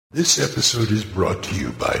This episode is brought to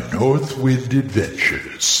you by Northwind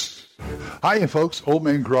Adventures. Hiya folks, Old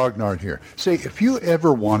Man Grognard here. Say, if you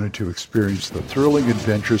ever wanted to experience the thrilling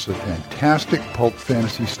adventures of fantastic pulp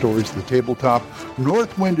fantasy stories at the tabletop,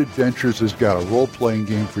 Northwind Adventures has got a role-playing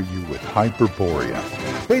game for you with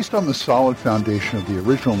Hyperborea. Based on the solid foundation of the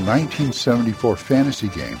original 1974 fantasy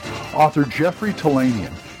game, author Jeffrey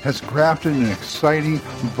Talanian has crafted an exciting,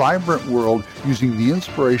 vibrant world using the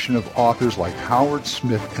inspiration of authors like Howard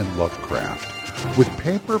Smith and Lovecraft. With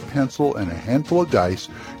paper, pencil, and a handful of dice,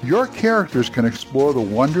 your characters can explore the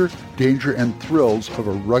wonder, danger, and thrills of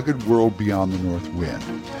a rugged world beyond the North Wind.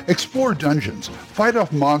 Explore dungeons, fight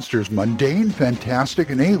off monsters mundane, fantastic,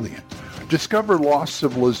 and alien. Discover lost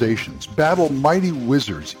civilizations, battle mighty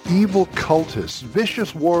wizards, evil cultists,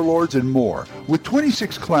 vicious warlords, and more. With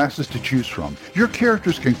 26 classes to choose from, your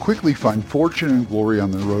characters can quickly find fortune and glory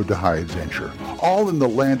on the road to high adventure, all in the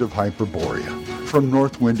land of Hyperborea. From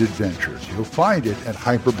Northwind Adventures, you'll find it at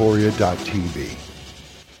hyperborea.tv.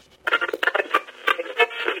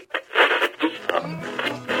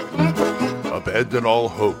 Abandon all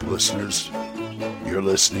hope, listeners. You're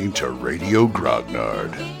listening to Radio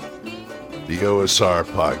Grognard, the OSR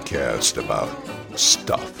podcast about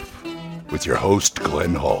stuff, with your host,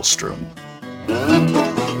 Glenn Hallstrom.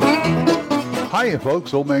 Hiya,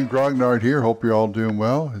 folks. Old Man Grognard here. Hope you're all doing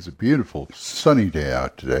well. It's a beautiful, sunny day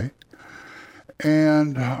out today.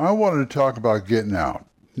 And I wanted to talk about getting out.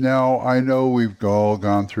 Now, I know we've all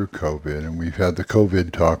gone through COVID, and we've had the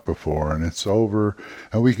COVID talk before, and it's over,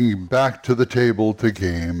 and we can get back to the table to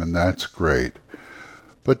game, and that's great.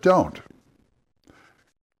 But don't.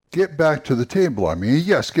 Get back to the table. I mean,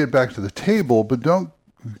 yes, get back to the table, but don't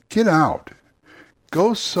get out.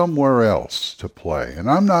 Go somewhere else to play. And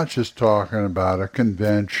I'm not just talking about a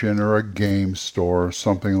convention or a game store or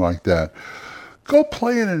something like that. Go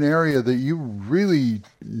play in an area that you really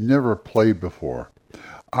never played before.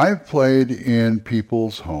 I've played in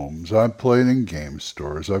people's homes. I've played in game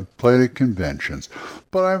stores. I've played at conventions.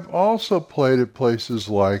 But I've also played at places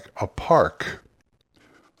like a park.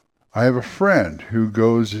 I have a friend who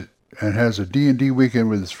goes and has a D&D weekend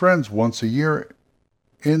with his friends once a year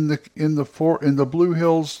in the Blue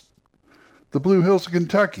Hills of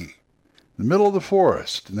Kentucky, in the middle of the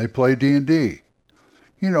forest, and they play D&D.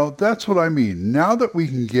 You know, that's what I mean. Now that we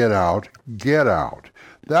can get out.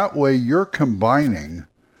 That way you're combining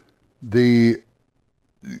the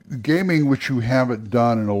gaming, which you haven't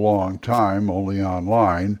done in a long time, only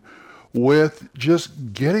online, with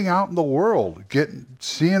just getting out in the world,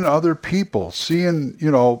 seeing other people, seeing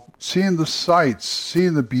the sights,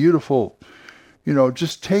 seeing the beautiful,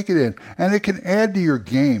 just take it in. And it can add to your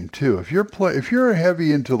game too. If you're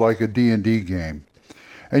heavy into like a D&D game,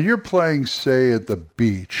 and you're playing, say, at the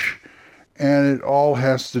beach, and it all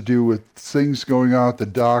has to do with things going on at the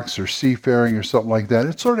docks or seafaring or something like that,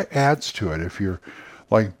 it sort of adds to it. If you're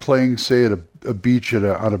like playing, say, at a beach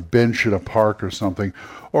on a bench at a park or something,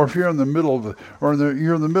 or if you're in the middle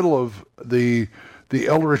of the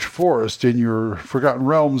Eldritch Forest in your Forgotten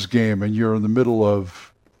Realms game, and you're in the middle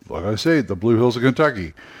of, like I say, the Blue Hills of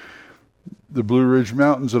Kentucky, the Blue Ridge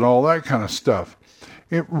Mountains, and all that kind of stuff,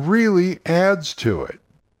 it really adds to it.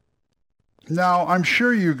 Now, I'm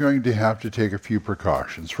sure you're going to have to take a few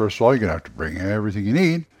precautions. First of all, you're going to have to bring everything you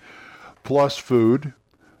need, plus food.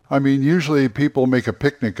 I mean, usually people make a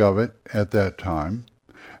picnic of it at that time.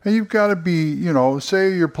 And you've got to be,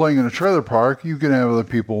 say you're playing in a trailer park, you can have other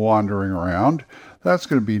people wandering around. That's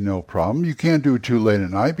going to be no problem. You can't do it too late at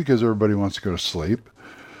night because everybody wants to go to sleep.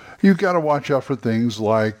 You've got to watch out for things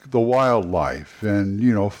like the wildlife and,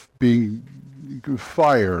 being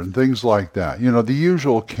fire and things like that. The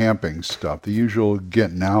usual camping stuff, the usual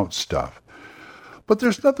getting out stuff. But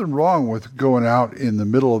there's nothing wrong with going out in the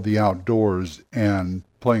middle of the outdoors and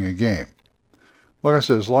playing a game. Like I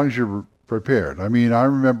said, as long as you're prepared. I mean, I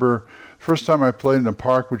remember first time I played in a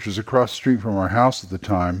park, which was across the street from our house at the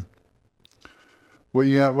time. What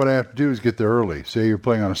I have to do is get there early. Say you're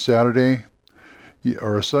playing on a Saturday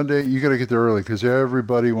or a Sunday, you got to get there early because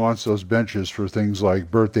everybody wants those benches for things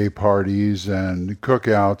like birthday parties and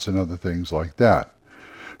cookouts and other things like that.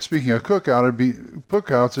 Speaking of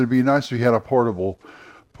cookouts, it'd be nice if you had a portable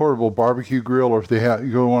barbecue grill, or if you go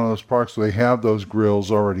to one of those parks where they have those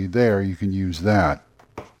grills already there, you can use that.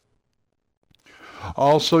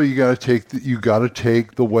 Also, you got to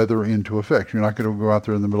take the weather into effect. You're not going to go out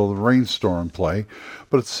there in the middle of the rainstorm and play,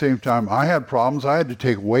 but at the same time, I had problems. I had to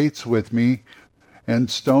take weights with me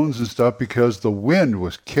and stones and stuff because the wind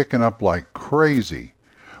was kicking up like crazy.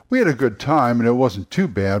 We had a good time, and it wasn't too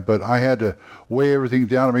bad, but I had to weigh everything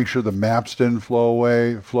down to make sure the maps didn't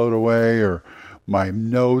float away, or my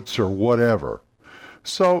notes or whatever.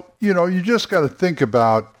 So, you just got to think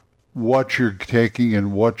about what you're taking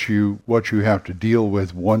and what you have to deal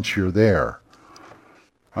with once you're there.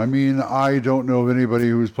 I mean, I don't know of anybody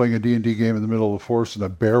who was playing a D&D game in the middle of the forest and a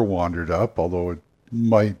bear wandered up, although it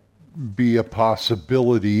might be a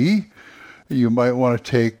possibility you might want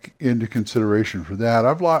to take into consideration for that.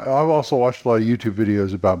 I've also watched a lot of YouTube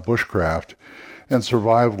videos about bushcraft and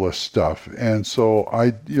survivalist stuff, and so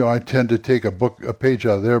I tend to take a page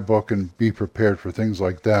out of their book and be prepared for things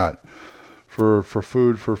like that, for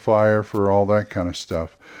food, for fire, for all that kind of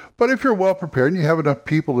stuff. But if you're well prepared and you have enough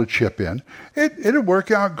people to chip in, it'd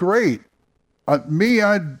work out great.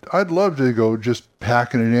 I'd love to go just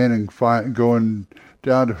packing it in and going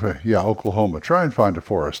down to Oklahoma, try and find a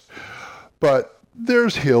forest. But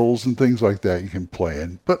there's hills and things like that you can play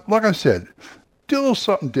in. But like I said, do a little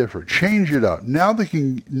something different. Change it up. Now that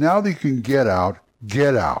you can get out,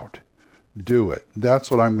 do it. That's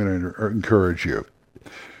what I'm going to encourage you.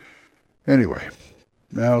 Anyway,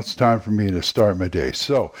 now it's time for me to start my day.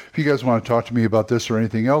 So if you guys want to talk to me about this or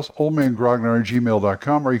anything else,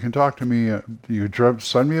 oldmangrognard@gmail.com, or you can talk to me, you can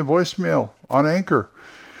send me a voicemail on Anchor.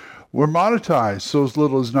 We're monetized, so as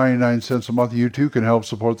little as 99 cents a month. You too can help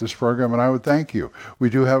support this program, and I would thank you. We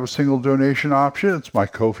do have a single donation option. It's my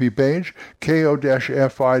Ko-fi page,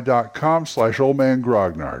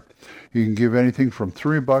 ko-fi.com/oldmangrognard. You can give anything from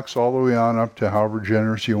 $3 all the way on up to however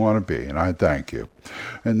generous you want to be, and I thank you.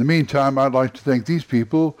 In the meantime, I'd like to thank these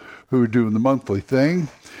people who are doing the monthly thing.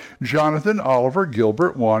 Jonathan, Oliver,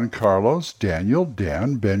 Gilbert, Juan, Carlos, Daniel,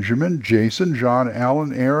 Dan, Benjamin, Jason, John,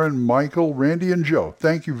 Alan, Aaron, Michael, Randy, and Joe.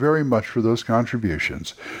 Thank you very much for those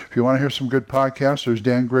contributions. If you want to hear some good podcasts, there's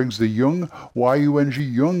Dan Griggs' The Jung, Y-U-N-G,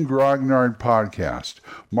 Jung Grognard podcast.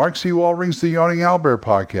 Mark C. Walring's The Yawning Owlbear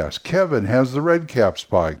podcast. Kevin has the Red Caps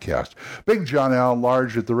podcast. Big John Al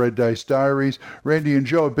Large at the Red Dice Diaries. Randy and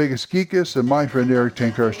Joe at Biggest Geekus. And my friend Eric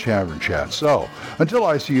Tenkar's Tavern Chat. So, until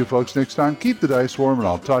I see you folks next time, keep the dice warm, and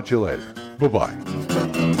I'll talk to you later. Bye-bye.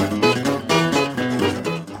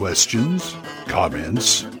 Questions?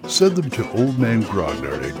 Comments? Send them to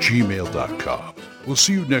oldmangrognard@gmail.com. We'll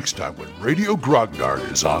see you next time when Radio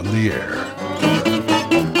Grognard is on the air.